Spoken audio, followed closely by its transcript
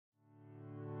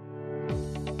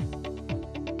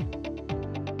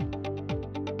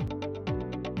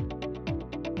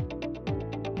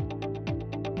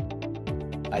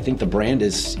I think the brand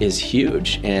is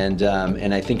huge, and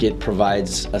I think it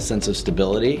provides a sense of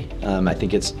stability. I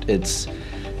think it's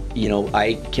you know,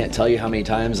 I can't tell you how many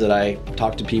times that I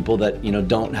talk to people that, you know,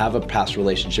 don't have a past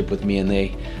relationship with me, and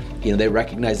they, you know, they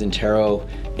recognize Intero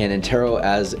and Intero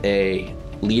as a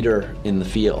leader in the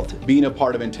field. Being a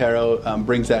part of Intero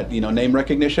brings that, you know, name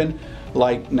recognition,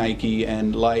 like Nike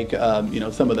and like you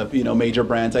know, some of the, you know, major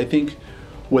brands. I think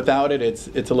without it, it's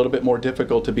a little bit more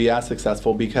difficult to be as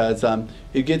successful, because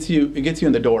it gets you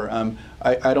in the door.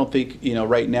 I don't think, you know,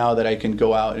 right now that I can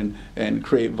go out and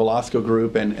create Velasco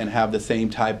Group and have the same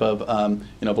type of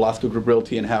you know, Velasco Group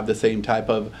Realty, and have the same type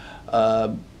of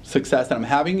success that I'm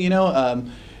having, you know,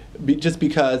 just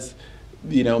because,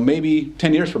 you know, maybe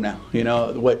 10 years from now, you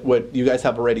know, what you guys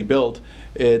have already built,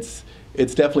 it's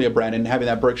definitely a brand, and having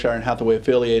that Berkshire and Hathaway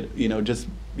affiliate, you know, just,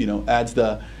 you know, adds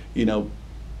the, you know,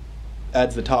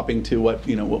 adds the topping to what,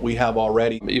 you know, what we have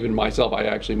already. Even myself, I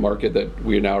actually market that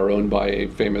we now are owned by a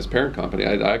famous parent company.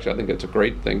 I think it's a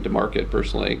great thing to market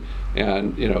personally.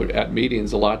 And, you know, at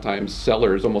meetings, a lot of times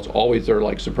sellers almost always are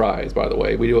like surprised. By the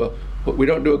way, we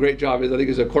don't do a great job, I think,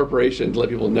 as a corporation to let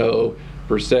people know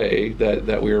per se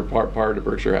that we are part of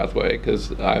Berkshire Hathaway,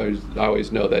 because I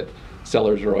always know that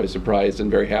sellers are always surprised and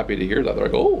very happy to hear that. They're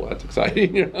like, oh, that's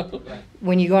exciting, you know.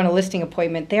 When you go on a listing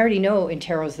appointment, they already know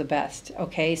Intero's the best,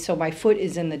 okay? So my foot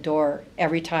is in the door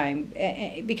every time,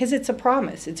 because it's a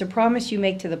promise. It's a promise you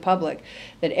make to the public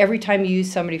that every time you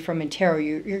use somebody from Intero,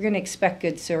 you're going to expect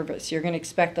good service. You're going to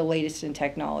expect the latest in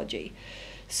technology.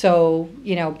 So,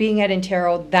 you know, being at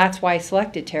Intero, that's why I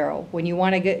selected Intero. When you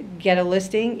want to get a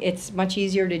listing, it's much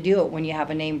easier to do it when you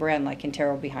have a name brand like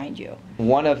Intero behind you.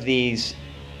 One of these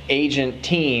agent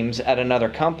teams at another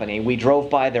company, we drove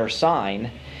by their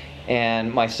sign,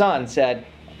 and my son said,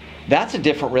 that's a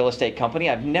different real estate company.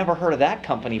 I've never heard of that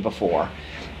company before.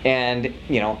 And,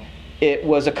 you know, it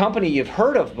was a company you've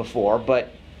heard of before,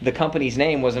 but the company's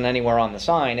name wasn't anywhere on the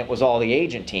sign. It was all the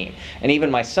agent team. And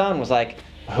even my son was like,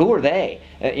 who are they?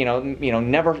 You know,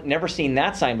 never seen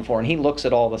that sign before. And he looks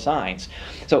at all the signs.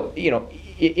 So, you know,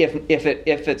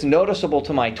 if it's noticeable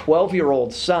to my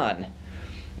 12-year-old son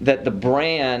that the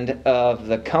brand of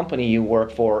the company you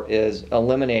work for is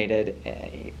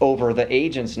eliminated over the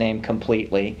agent's name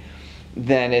completely,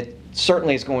 then it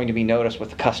certainly is going to be noticed with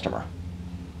the customer.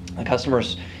 The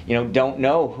customers, you know, don't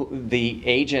know the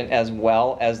agent as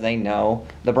well as they know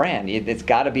the brand. It's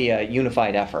got to be a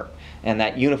unified effort, and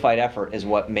that unified effort is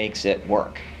what makes it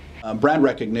work. Brand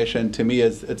recognition to me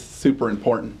it's super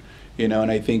important, you know,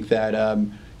 and I think that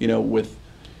you know,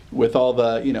 with all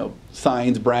the, you know,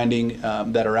 signs, branding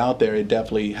that are out there, it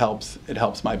definitely helps. It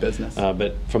helps my business.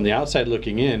 But from the outside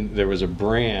looking in, there was a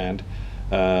brand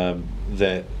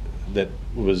that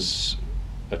was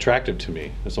attractive to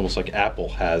me. It's almost like Apple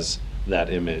has that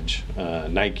image,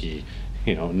 Nike,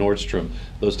 you know, Nordstrom,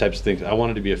 those types of things. I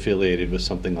wanted to be affiliated with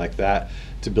something like that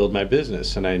to build my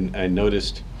business, and I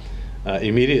noticed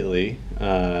immediately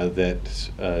that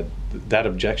that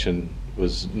objection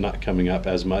was not coming up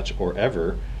as much or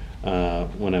ever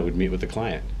when I would meet with the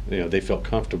client. You know, they felt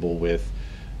comfortable with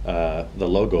the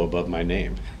logo above my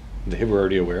name. They were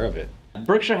already aware of it.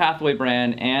 Berkshire Hathaway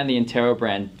brand and the Intero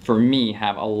brand, for me,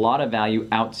 have a lot of value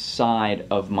outside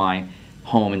of my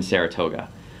home in Saratoga.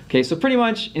 Okay, so pretty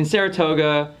much in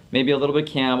Saratoga, maybe a little bit of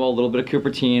Campbell, a little bit of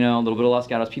Cupertino, a little bit of Los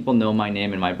Gatos, people know my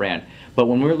name and my brand. But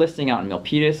when we're listing out in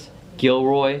Milpitas,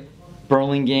 Gilroy,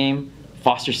 Burlingame,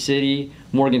 Foster City,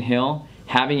 Morgan Hill,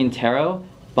 having Intero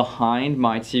behind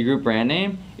my T Group brand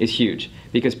name is huge,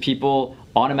 because people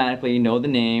automatically know the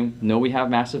name, know we have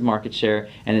massive market share,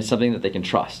 and it's something that they can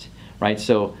trust, right?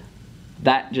 So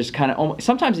that just kind of,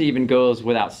 sometimes it even goes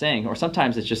without saying, or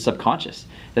sometimes it's just subconscious,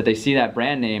 that they see that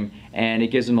brand name and it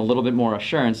gives them a little bit more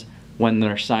assurance when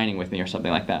they're signing with me or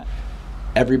something like that.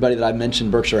 Everybody that I've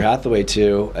mentioned Berkshire Hathaway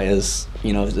to is,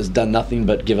 you know, has done nothing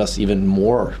but give us even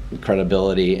more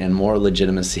credibility and more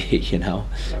legitimacy, you know,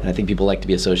 and I think people like to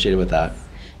be associated with that.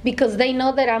 Because they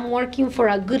know that I'm working for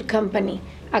a good company,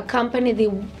 a company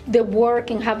that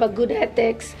work and have a good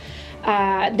ethics.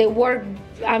 They work,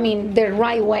 I mean, the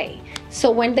right way. So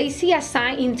when they see a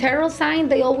sign, Intero sign,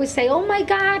 they always say, oh my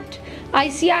God, I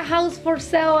see a house for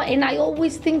sale, and I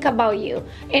always think about you.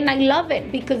 And I love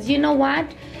it, because you know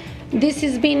what? This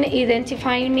has been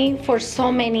identifying me for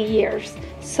so many years.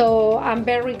 So I'm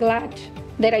very glad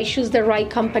that I choose the right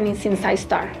company since I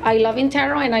start. I love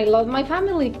Intero and I love my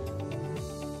family.